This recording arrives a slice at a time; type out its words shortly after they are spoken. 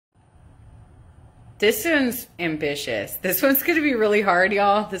This one's ambitious. This one's going to be really hard,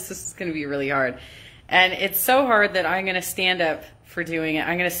 y'all. This is going to be really hard. And it's so hard that I'm going to stand up for doing it.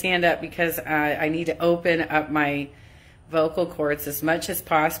 I'm going to stand up because I need to open up my vocal cords as much as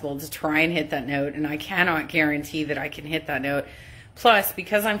possible to try and hit that note. And I cannot guarantee that I can hit that note. Plus,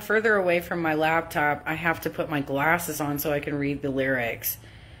 because I'm further away from my laptop, I have to put my glasses on so I can read the lyrics.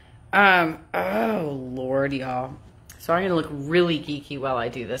 Oh, Lord, y'all. So I'm going to look really geeky while I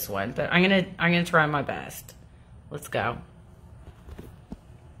do this one, but I'm going to try my best. Let's go.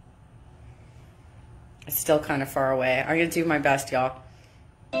 It's still kind of far away. I'm going to do my best, y'all.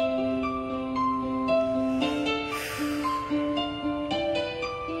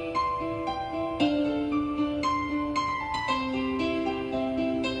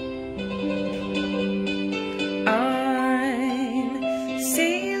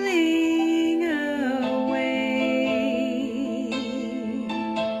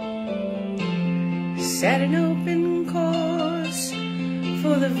 Set an open course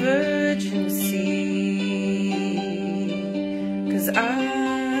for the virgin sea, 'cause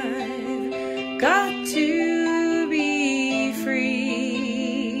I've got to be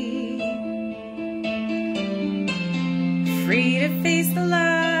free, free to face the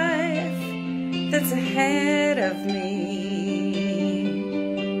life that's ahead of me.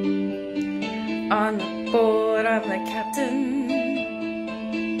 On board I'm the captain,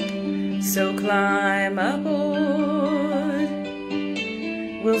 so climb aboard,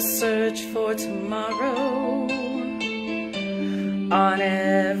 we'll search for tomorrow on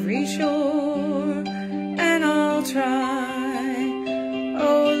every shore, and I'll try,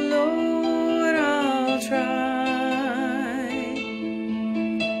 oh Lord, I'll try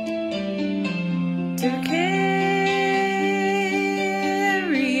to carry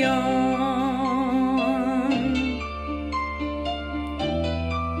on.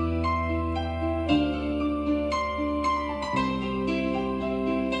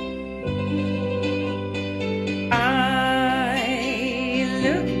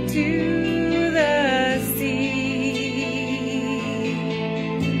 To the sea,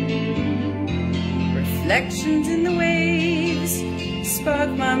 reflections in the waves spark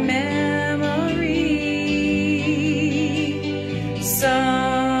my memory,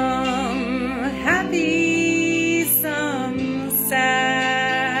 some happy, some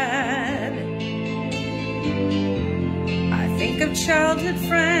sad. I think of childhood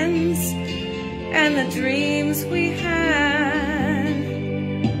friends and the dreams we had.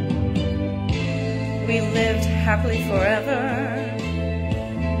 We lived happily forever,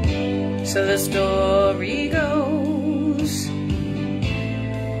 so the story goes,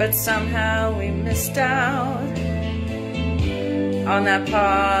 but somehow we missed out on that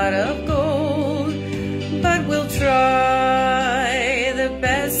pot of gold. But we'll try the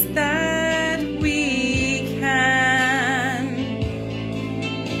best that we can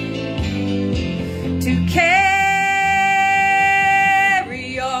to carry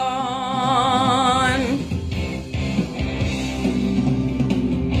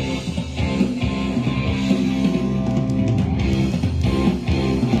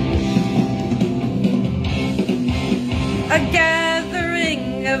a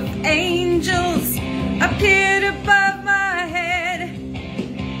gathering of angels appeared above my head.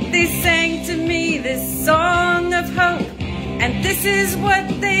 They sang to me this song of hope, and this is what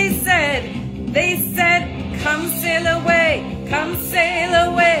they said. They said, come sail away, come sail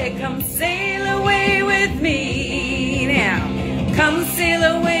away, come sail away with me now. Come sail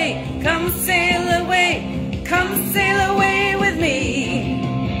away, come sail away, come sail away with me.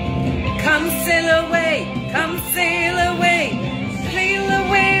 Come sail away, come sail away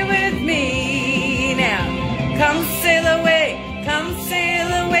with me now. Come sail away, come sail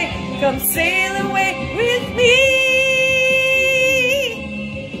away, come sail away with me.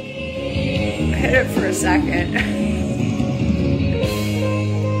 I hit it for a second.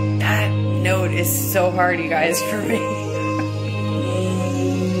 That note is so hard, you guys, for me.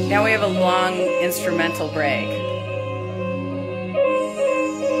 Now we have a long instrumental break.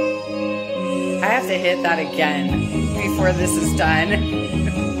 I have to hit that again before this is done.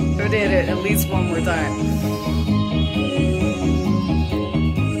 Who did it at least one more time?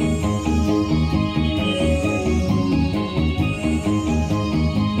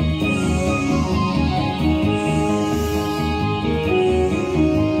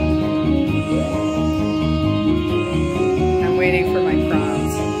 I'm waiting for my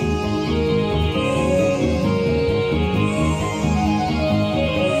prompts.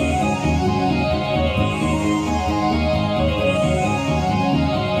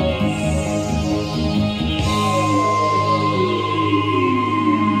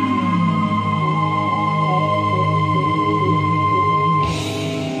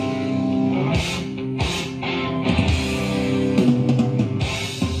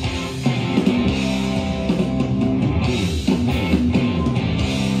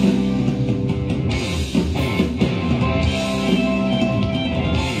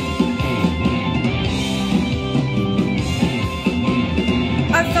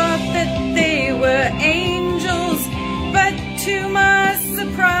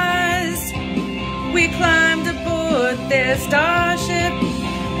 a starship.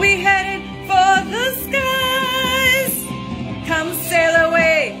 We headed for the skies. Come sail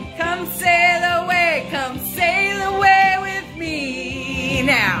away, come sail away, come sail away with me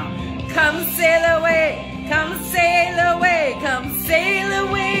now. Come sail away, come sail away, come sail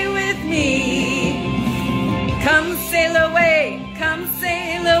away with me. Come sail away, come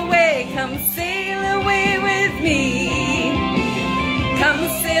sail away, come sail away with me. Come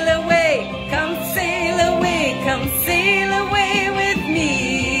sail away, come sail away, come sail away with me.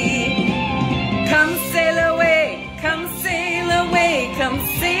 Come sail away, come sail away, come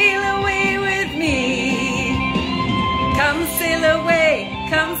sail away with me. Come sail away,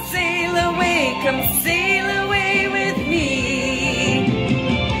 come sail away, come sail away with me.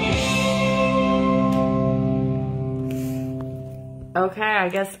 Okay, I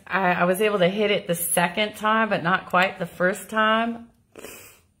guess I was able to hit it the second time, but not quite the first time.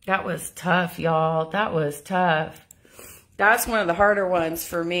 That was tough, y'all. That was tough. That's one of the harder ones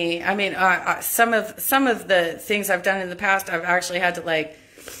for me. I mean, some of the things I've done in the past, I've actually had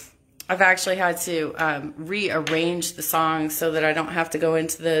to rearrange the song so that I don't have to go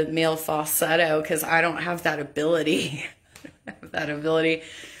into the male falsetto, because I don't have that ability. But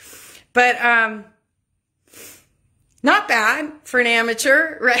not bad for an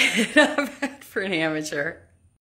amateur, right? Not bad for an amateur.